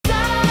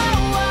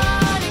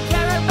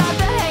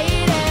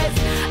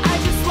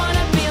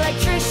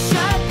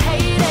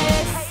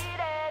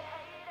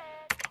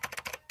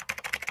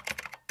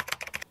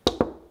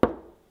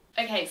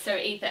so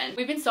Ethan,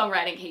 we've been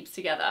songwriting heaps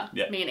together,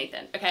 me and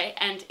Ethan, okay?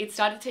 And it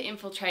started to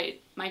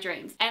infiltrate my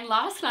dreams. And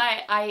last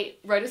night I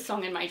wrote a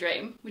song in my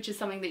dream, which is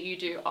something that you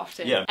do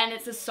often. Yeah. And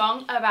it's a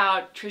song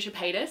about Trisha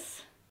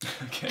Paytas.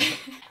 Okay.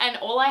 And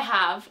all I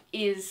have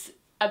is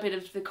a bit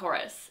of the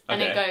chorus.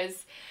 And it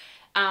goes,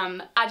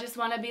 I just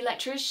want to be like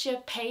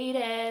Trisha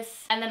Paytas.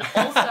 And then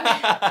also,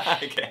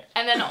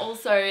 and then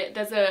also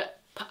there's the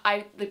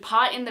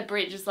part in the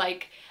bridge is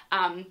like,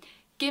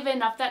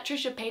 giving off that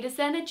Trisha Paytas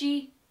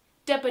energy.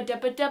 Debba,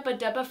 debba, debba,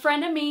 debba,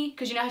 friend of me.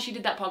 Because you know how she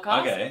did that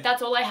podcast? Okay.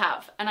 That's all I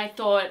have. And I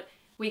thought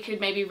we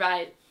could maybe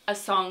write a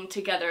song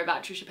together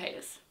about Trisha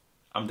Paytas.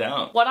 I'm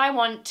down. What I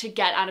want to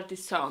get out of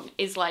this song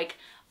is like,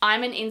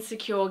 I'm an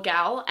insecure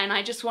gal and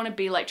I just want to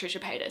be like Trisha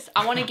Paytas.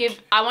 I want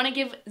to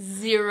give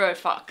zero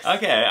fucks.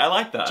 Okay, I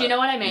like that. Do you know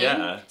what I mean?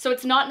 Yeah. So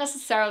it's not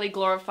necessarily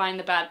glorifying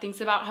the bad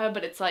things about her,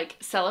 but it's like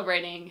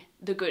celebrating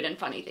the good and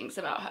funny things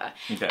about her.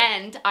 Okay.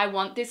 And I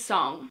want this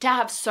song to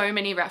have so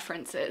many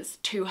references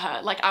to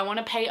her. Like I want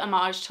to pay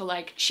homage to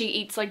like, she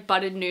eats like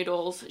buttered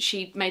noodles.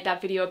 She made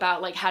that video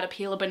about like how to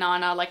peel a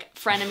banana, like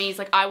frenemies.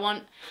 Like I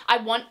want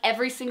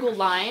every single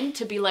line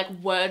to be like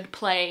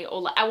wordplay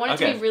or like, I want it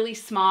to be really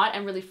smart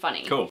and really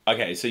funny. Cool.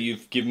 Okay, so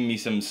you've given me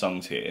some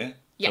songs here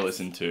to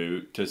listen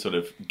to sort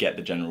of get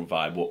the general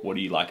vibe. What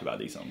do you like about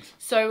these songs?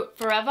 So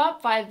Forever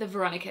by the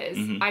Veronicas,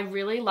 I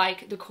really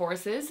like the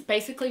choruses.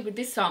 Basically with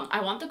this song,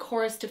 I want the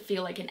chorus to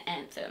feel like an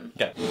anthem.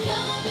 Okay.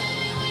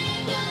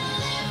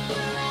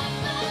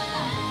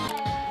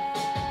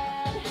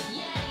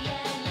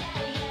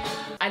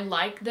 I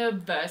like the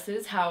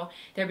verses, how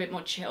they're a bit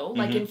more chill.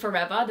 Like in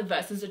Forever, the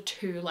verses are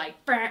too like,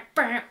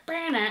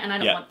 and I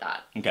don't want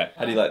that. Okay.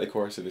 How do you like the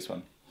chorus of this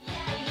one?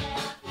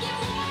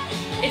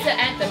 It's an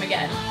anthem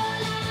again.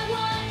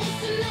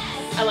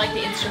 I like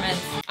the instruments.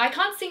 I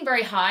can't sing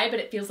very high, but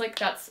it feels like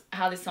that's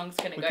how this song's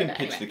gonna go. We can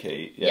pitch the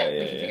key. Yeah, we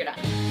can figure it out.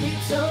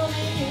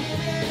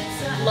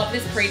 Love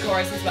this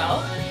pre-chorus as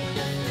well.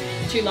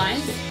 2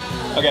 lines.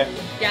 Okay.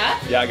 Yeah?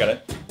 Yeah, I got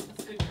it.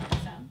 That's a good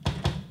sound.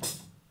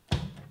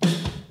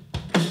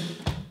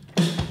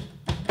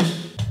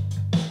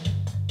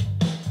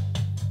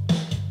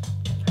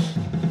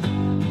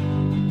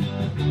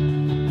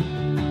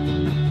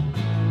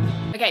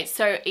 Okay,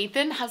 so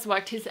Ethan has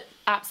worked his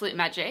absolute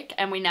magic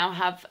and we now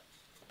have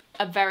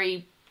a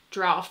very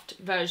draft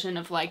version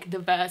of like the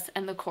verse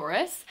and the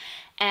chorus,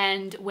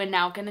 and we're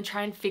now going to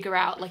try and figure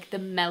out like the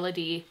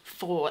melody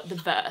for the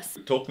verse.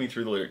 Talk me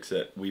through the lyrics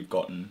that we've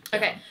gotten.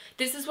 Okay,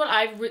 this is what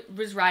I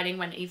was writing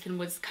when Ethan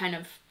was kind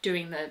of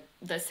doing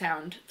the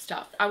sound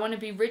stuff. I want to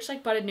be rich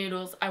like buttered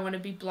noodles, I want to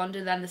be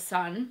blonder than the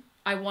sun,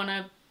 I want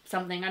to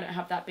something, I don't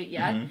have that bit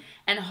yet,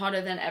 and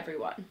hotter than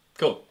everyone.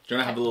 Cool. Do you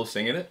want to have a little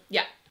sing in it?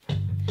 Yeah.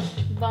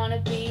 Wanna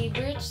be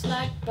rich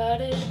like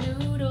buttered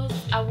noodles,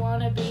 I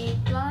wanna be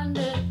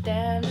blonder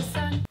than the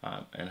sun.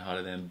 And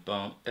hotter than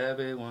bump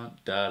everyone,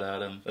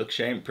 da-da-dum. Look,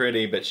 she ain't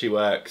pretty, but she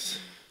works.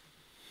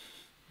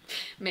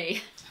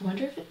 Me. I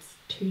wonder if it's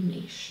too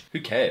niche.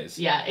 Who cares?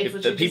 Yeah, it's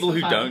if the people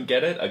who don't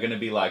get it are gonna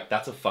be like,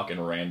 that's a fucking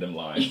random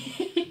line.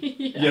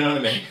 You know what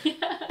I mean?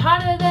 Yeah.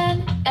 Hotter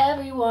than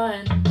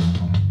everyone.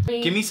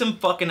 Give me some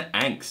fucking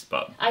angst,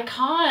 bub. I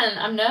can't,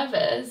 I'm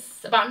nervous.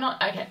 But I'm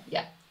not, okay,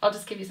 yeah. I'll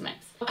just give you some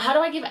angst. How do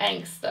I give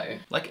angst though?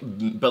 Like,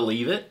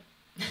 believe it.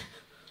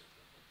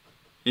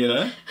 You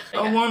know?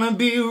 Okay. I wanna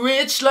be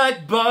rich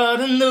like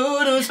butter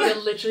noodles. You're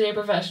literally a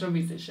professional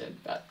musician,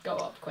 but go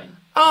up, queen.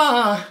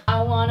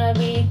 I wanna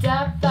be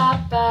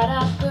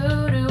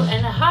da-ba-ba-da-boo-doo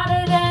and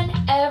hotter than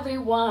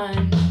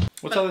everyone.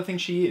 What's other thing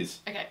she is?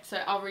 Okay,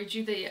 so I'll read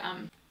you the,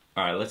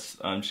 Alright,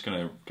 I'm just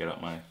gonna get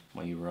up my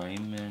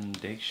Raymond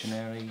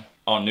dictionary.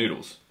 Oh,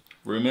 noodles.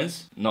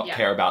 Rumors? Not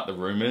care about the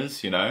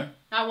rumors, you know?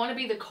 I want to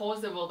be the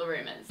cause of all the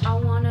rumors. I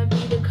want to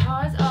be the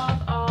cause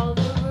of all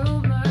the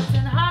rumors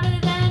and hotter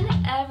than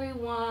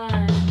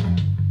everyone.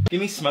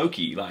 Give me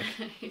smoky, like,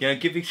 you know,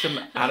 give me some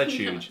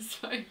attitude. Not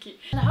smoky.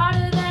 And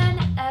hotter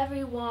than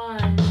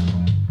everyone.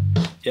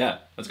 Yeah,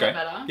 that's great.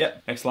 Better? Yeah,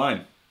 next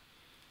line.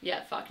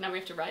 Yeah, fuck, now we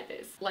have to write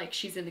this. Like,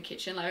 she's in the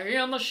kitchen, like,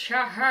 in the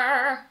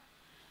shower.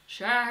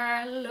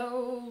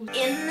 Shallow.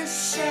 In the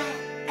shallow.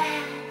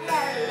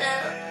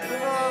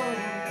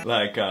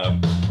 Like,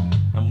 I'm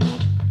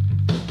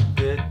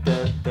in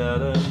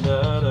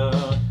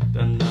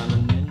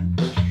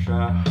the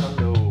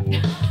shallow.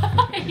 Yeah,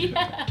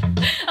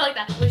 I like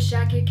that. Wish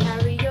I could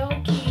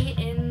karaoke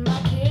in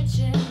my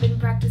kitchen. Been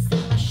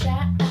practicing my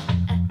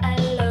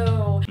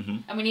shallow.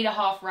 And we need a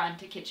half rhyme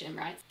to kitchen,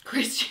 right?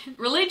 Christian.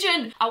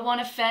 Religion. I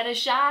want to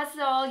fetishize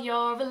all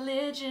your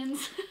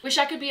religions. Wish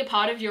I could be a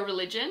part of your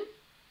religion.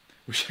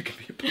 Wish I could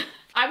be a part.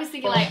 I was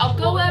thinking like, I'll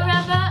go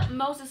wherever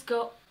Moses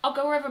goes. I'll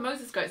go wherever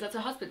Moses goes. That's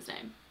her husband's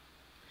name.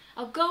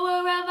 I'll go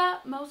wherever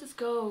Moses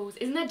goes.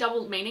 Isn't there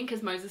double meaning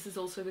because Moses is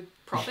also the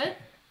prophet?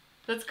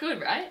 That's good,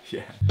 right?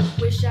 Yeah.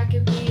 Wish I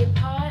could be a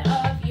part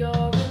of your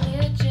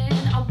religion.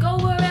 I'll go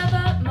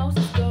wherever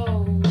Moses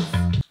goes.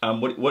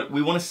 What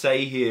we want to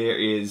say here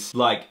is,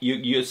 like,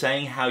 you're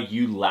saying how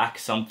you lack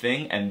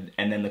something, and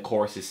then the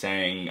chorus is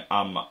saying,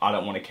 I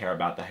don't want to care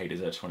about the haters,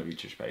 I just want to be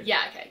Trisha Paytas. Yeah,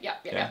 okay,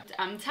 yeah.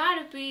 I'm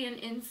tired of being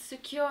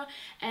insecure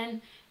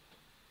and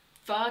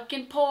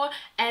fucking poor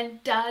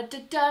and da da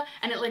da,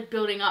 and it like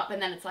building up,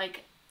 and then it's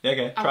like, yeah,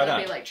 okay, I try want to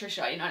that. be like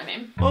Trisha, you know what I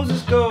mean?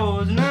 Moses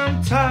goes, and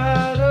I'm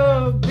tired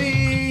of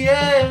being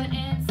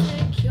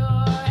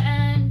insecure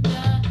and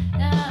da da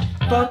da.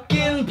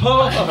 Fucking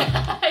poor.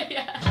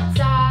 Yeah.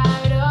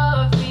 Tired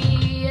of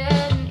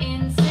being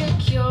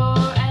insecure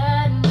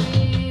and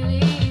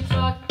really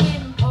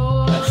fucking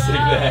poor. Let's sing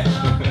that.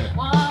 I don't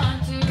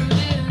want to do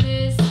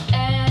this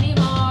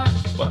anymore.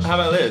 Well, how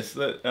about this?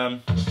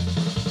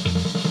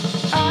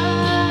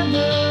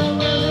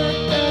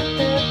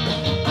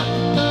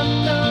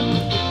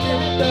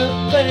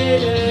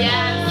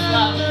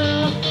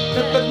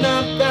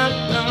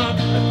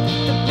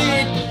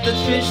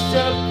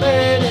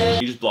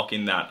 You just block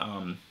in that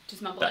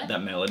just mumble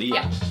that melody.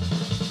 Yeah.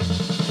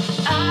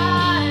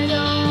 I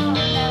don't,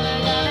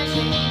 never gonna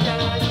change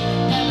us,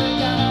 never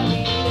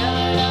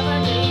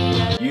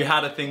gonna be You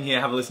had a thing here,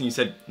 have a listen, you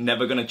said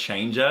never gonna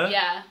change her.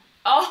 Yeah.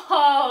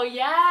 Oh,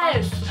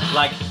 yes.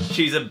 Like,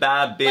 she's a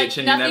bad bitch, like,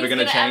 and you're never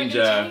gonna change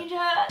her.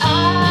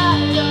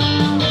 I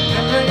don't,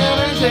 never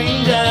gonna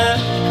change her.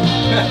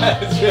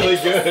 It's really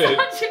good.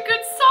 Such a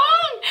good song.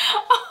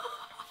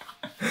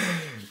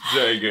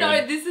 Very good.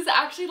 No, this is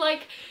actually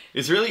like...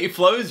 It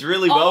flows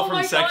really well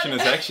from section to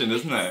section,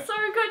 doesn't it? So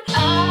good.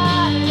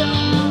 I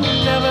don't,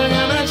 never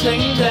gonna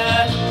change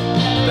her.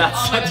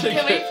 That's such a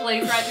Can good... we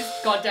please write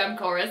this goddamn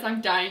chorus? I'm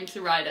dying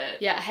to write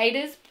it. Yeah,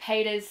 haters,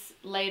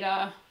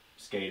 later.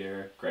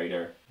 Skater,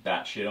 grader,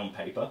 batshit on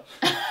paper.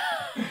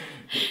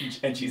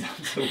 And she's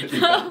absolutely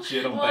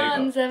batshit on paper.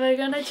 One's ever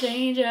gonna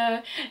change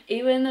her,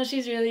 even though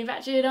she's really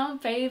batshit on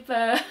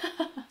paper.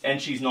 And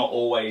she's not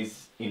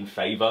always in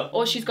favour.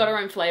 Or she's got her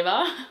own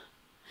flavour.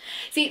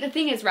 See, the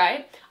thing is,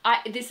 right,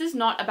 this is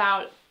not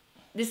about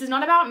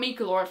me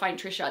glorifying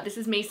Trisha. This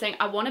is me saying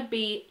I want to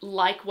be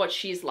like what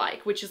she's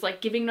like, which is like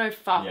giving no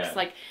fucks. Yeah.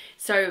 Like,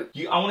 so...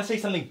 I want to say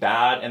something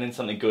bad and then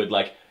something good.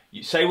 Like,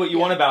 you say what you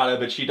want about her,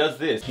 but she does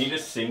this. Can you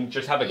just sing,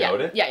 just have a go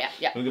at it? Yeah.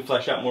 We can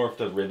flesh out more of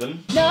the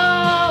rhythm.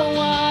 No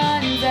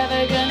one's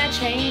ever gonna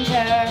change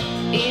her,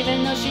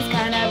 even though she's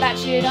kind of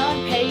batshit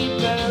on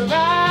paper.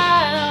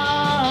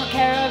 I don't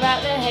care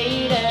about the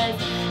haters,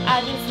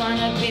 I just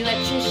wanna be like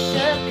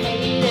Trisha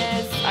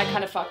Paytas. I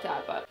kind of fucked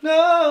that, but...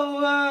 No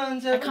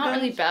one's ever... I can't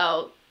really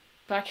belt,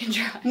 but I can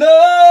try.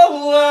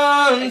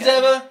 No one's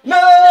ever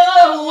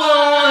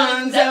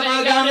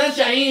gonna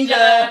change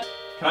her.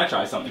 Can I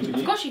try something with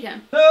you? Of course you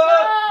can.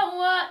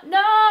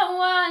 No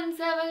one's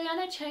ever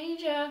gonna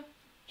change her.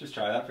 Just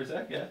try that for a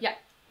sec, yeah? Yeah.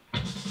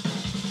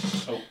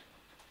 Oh,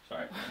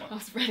 sorry. I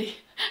was ready.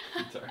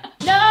 Sorry.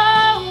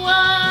 No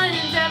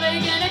one's ever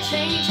gonna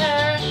change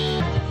her.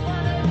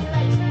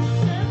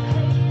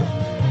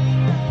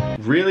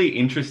 Really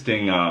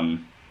interesting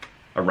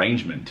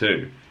arrangement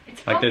too.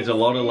 Like, there's a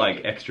lot of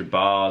like extra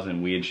bars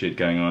and weird shit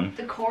going on.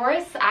 The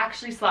chorus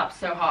actually slaps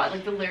so hard.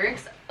 Like the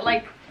lyrics,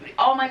 like,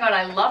 oh my god,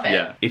 I love it.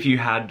 Yeah. If you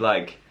had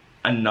like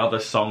another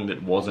song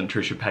that wasn't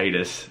Trisha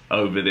Paytas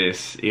over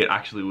this, it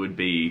actually would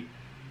be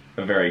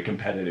a very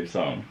competitive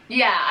song.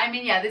 Yeah, I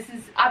mean, yeah, this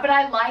is, but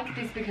I like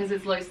this because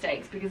it's low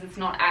stakes, because it's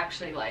not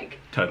actually like...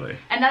 Totally.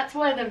 And that's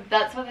where the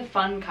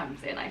fun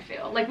comes in, I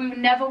feel. Like, we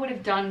never would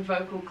have done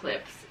vocal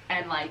clips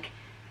and like...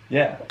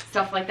 Yeah.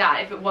 Stuff like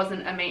that if it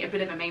wasn't a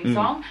bit of a meme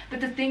song.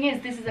 But the thing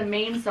is, this is a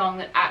meme song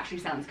that actually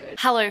sounds good.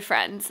 Hello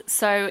friends.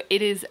 So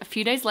it is a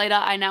few days later.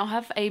 I now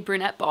have a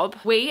brunette bob.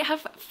 We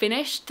have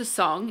finished the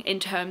song in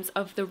terms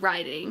of the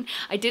writing.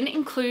 I didn't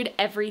include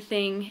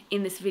everything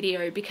in this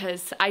video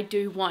because I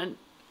do want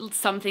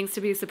some things to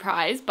be a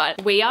surprise,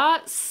 but we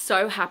are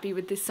so happy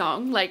with this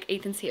song. Like,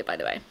 Ethan's here, by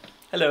the way.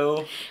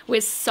 Hello.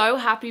 We're so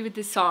happy with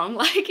this song.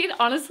 Like, it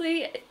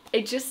honestly,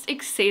 it just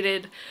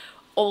exceeded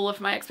all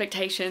of my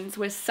expectations.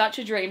 We're such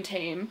a dream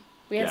team.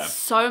 We had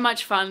so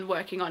much fun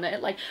working on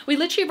it. Like, we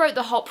literally wrote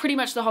pretty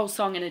much the whole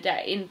song in a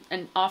day, in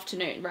an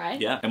afternoon, right?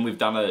 Yeah, and we've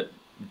done a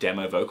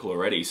demo vocal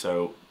already,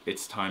 so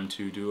it's time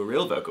to do a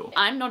real vocal.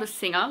 I'm not a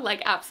singer,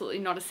 like absolutely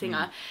not a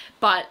singer,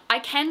 but I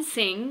can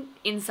sing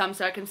in some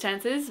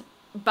circumstances,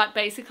 but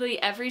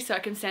basically every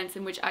circumstance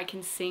in which I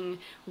can sing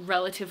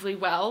relatively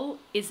well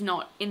is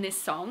not in this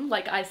song.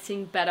 Like, I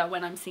sing better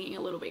when I'm singing a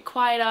little bit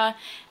quieter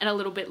and a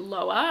little bit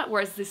lower,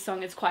 whereas this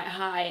song is quite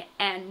high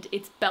and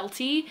it's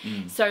belty.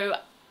 So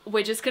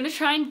we're just gonna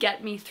try and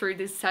get me through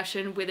this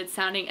session with it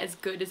sounding as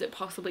good as it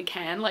possibly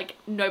can. Like,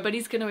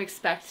 nobody's gonna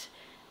expect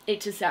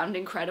it to sound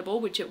incredible,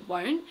 which it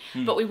won't,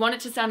 but we want it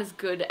to sound as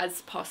good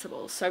as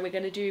possible. So we're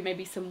gonna do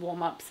maybe some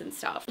warm-ups and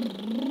stuff.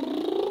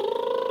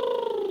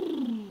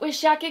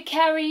 Wish I could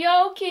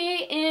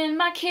karaoke in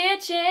my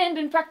kitchen,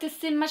 been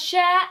practicing my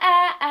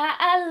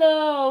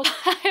shallow.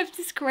 I have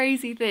this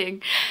crazy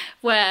thing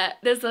where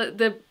there's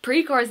the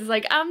pre-chorus is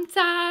like, I'm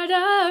tired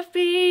of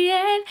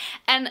being,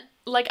 and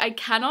like, I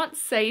cannot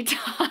say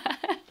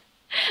tired.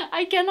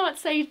 I cannot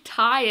say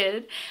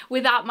tired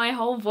without my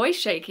whole voice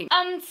shaking.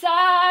 I'm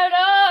tired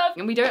of...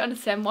 And we don't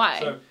understand why.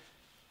 So,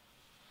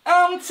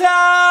 I'm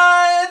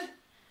tired.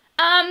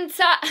 I'm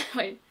tired.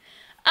 Wait.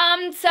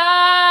 I'm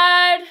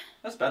tired.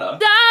 That's better.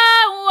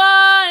 Don't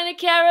wanna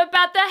care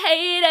about the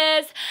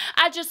haters.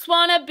 I just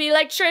wanna be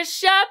like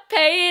Trisha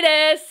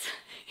Paytas.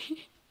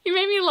 You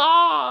made me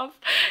laugh.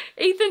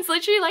 Ethan's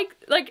literally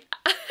like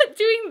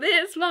doing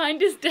this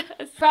behind his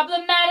desk.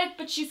 Problematic,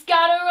 but she's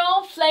got her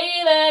own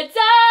flavor.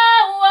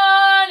 Don't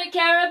wanna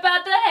care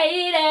about the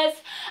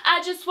haters.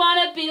 I just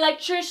wanna be like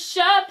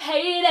Trisha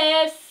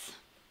Paytas.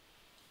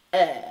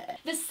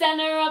 The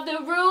center of the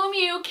room,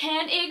 you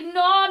can't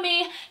ignore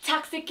me.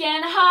 Toxic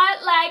and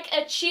hot like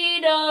a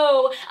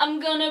Cheeto.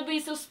 I'm gonna be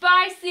so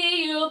spicy,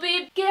 you'll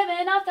be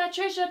giving off that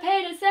Trisha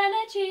Paytas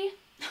energy.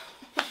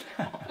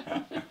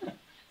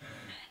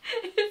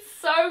 It's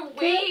so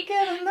weak.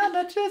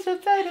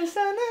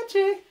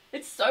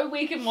 It's so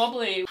weak and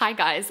wobbly. Hi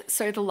guys,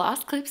 so the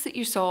last clips that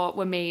you saw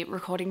were me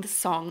recording the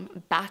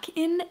song back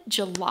in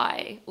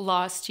July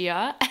last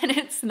year, and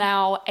it's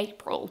now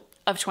April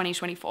of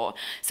 2024.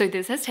 So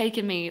this has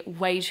taken me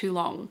way too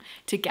long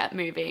to get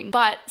moving.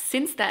 But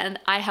since then,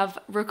 I have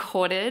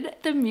recorded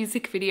the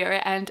music video,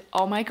 and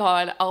oh my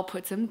god, I'll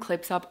put some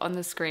clips up on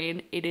the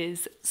screen. It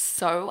is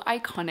so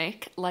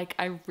iconic. Like,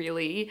 I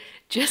really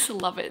just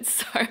love it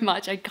so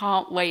much. I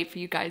can't wait for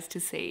you guys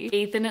to see.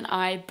 Ethan and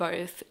I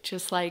both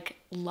just like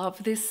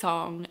love this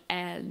song,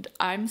 and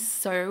I'm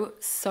so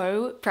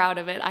proud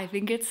of it. I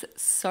think it's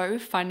so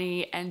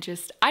funny, and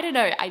just, I don't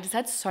know, I just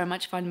had so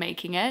much fun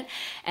making it,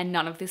 and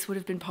none of this would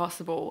have been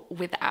possible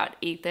without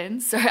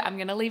Ethan. So I'm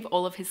gonna leave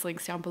all of his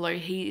links down below.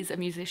 He is a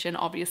musician,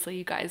 obviously.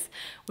 You guys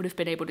would have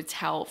been able to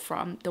tell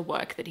from the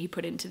work that he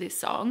put into this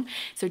song,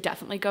 so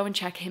definitely go and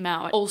check him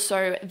out.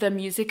 Also, the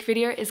music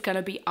video is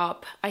gonna be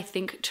up, I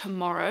think,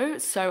 tomorrow.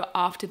 So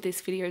after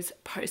this video is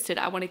posted,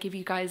 I want to give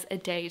you guys a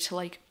day to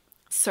like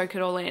soak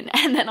it all in,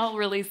 and then I'll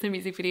release the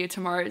music video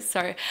tomorrow.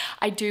 So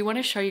I do want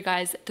to show you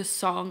guys the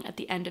song at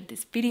the end of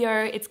this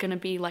video. It's going to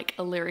be like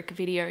a lyric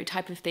video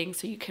type of thing,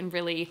 so you can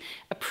really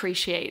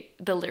appreciate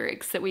the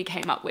lyrics that we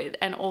came up with.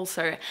 And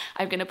also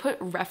I'm going to put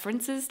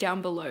references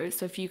down below,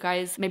 so if you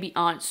guys maybe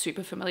aren't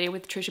super familiar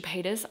with Trisha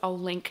Paytas, I'll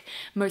link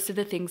most of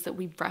the things that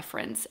we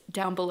reference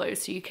down below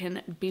so you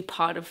can be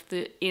part of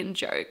the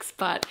in-jokes.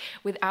 But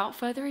without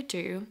further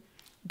ado,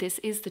 this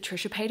is the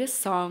Trisha Paytas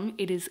song.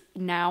 It is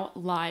now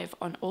live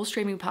on all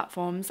streaming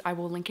platforms. I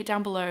will link it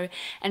down below,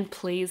 and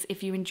please,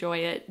 if you enjoy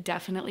it,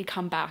 definitely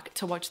come back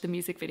to watch the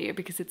music video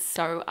because it's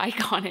so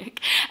iconic.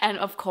 And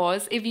of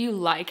course, if you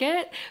like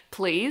it,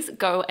 please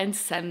go and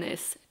send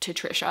this to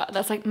Trisha.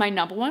 That's like my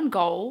 #1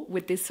 goal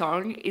with this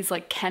song, is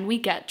like, can we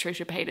get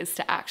Trisha Paytas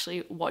to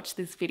actually watch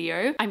this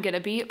video? I'm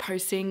gonna be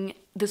posting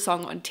the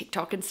song on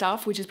TikTok and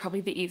stuff, which is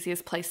probably the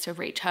easiest place to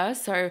reach her.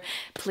 So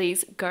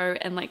please go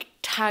and like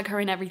tag her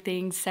and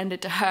everything, send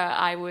it to her.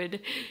 I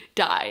would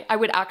die. I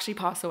would actually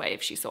pass away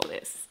if she saw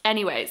this.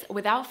 Anyways,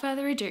 without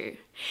further ado,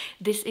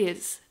 this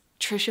is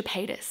Trisha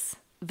Paytas,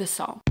 the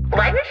song.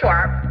 Life is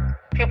short.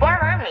 People are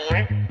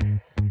very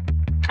mean.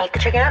 Eat the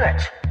chicken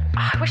nuggets.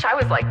 I wish I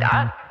was like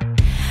that.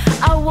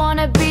 I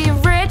wanna be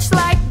rich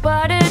like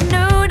buttered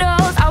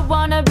noodles. I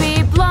wanna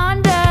be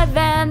blonder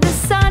than the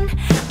sun.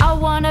 I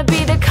wanna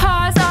be the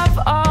cause of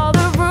all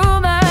the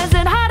rumors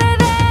and hotter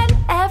than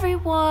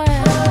everyone.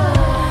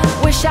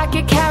 Wish I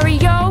could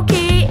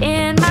karaoke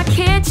in my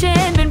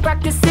kitchen. Been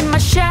practicing my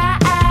shallows.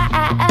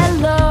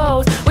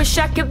 Wish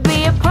I could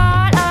be a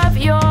part of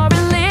your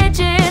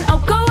religion. I'll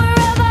go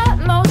wherever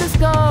Moses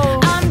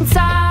goes. I'm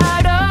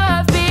tired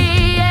of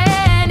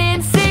being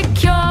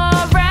insecure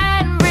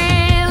and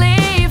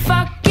really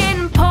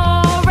fucking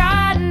poor.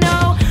 I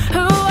know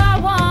who I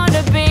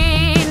wanna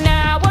be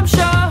now, I'm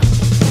sure.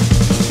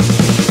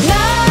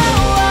 No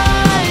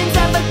one's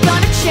ever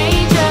gonna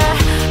change her.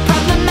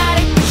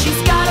 Problematic, but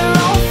she's got her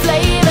own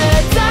flavor.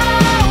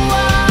 Don't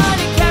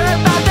wanna care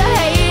about the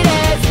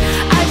haters.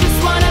 I just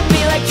wanna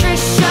be like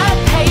Trisha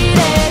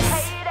Paytas.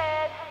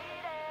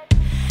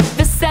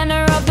 The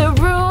center of the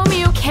room,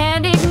 you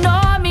can't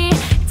ignore me.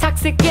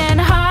 Toxic and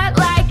hot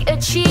like a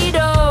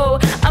Cheeto.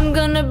 I'm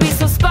gonna be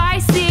so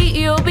spicy,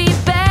 you'll be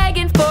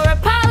begging for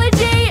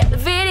apology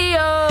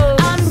videos.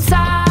 I'm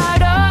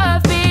tired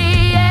of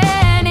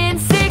being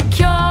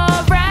insecure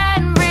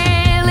and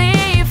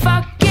really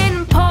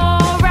fucking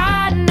poor.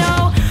 I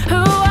know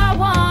who I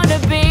wanna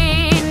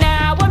be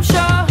now, I'm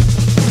sure.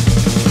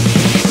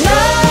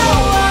 No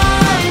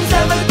one's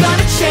ever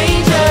gonna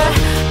change her.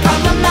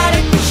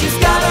 Problematic, but she's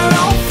got her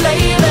own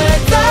flavor.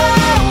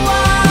 Don't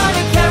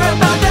wanna care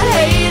about the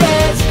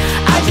haters.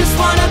 I just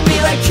wanna be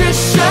like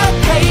Trisha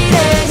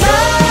Paytas. No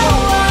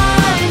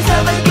one's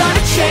ever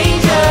gonna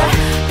change her.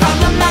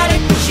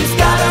 Problematic, but she's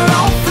got her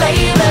own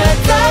flavor.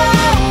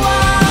 Don't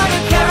wanna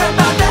care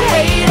about the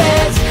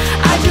haters.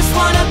 I just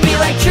wanna be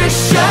like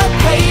Trisha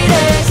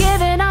Paytas.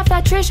 Giving off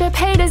that Trisha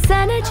Paytas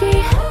energy.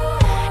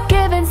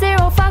 Giving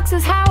 0 fucks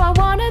is how I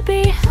wanna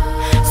be.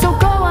 So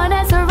go on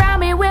and surround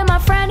me with my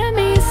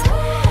frenemies,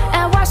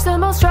 and watch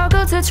them all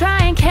struggle to try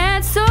and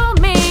cancel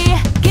me.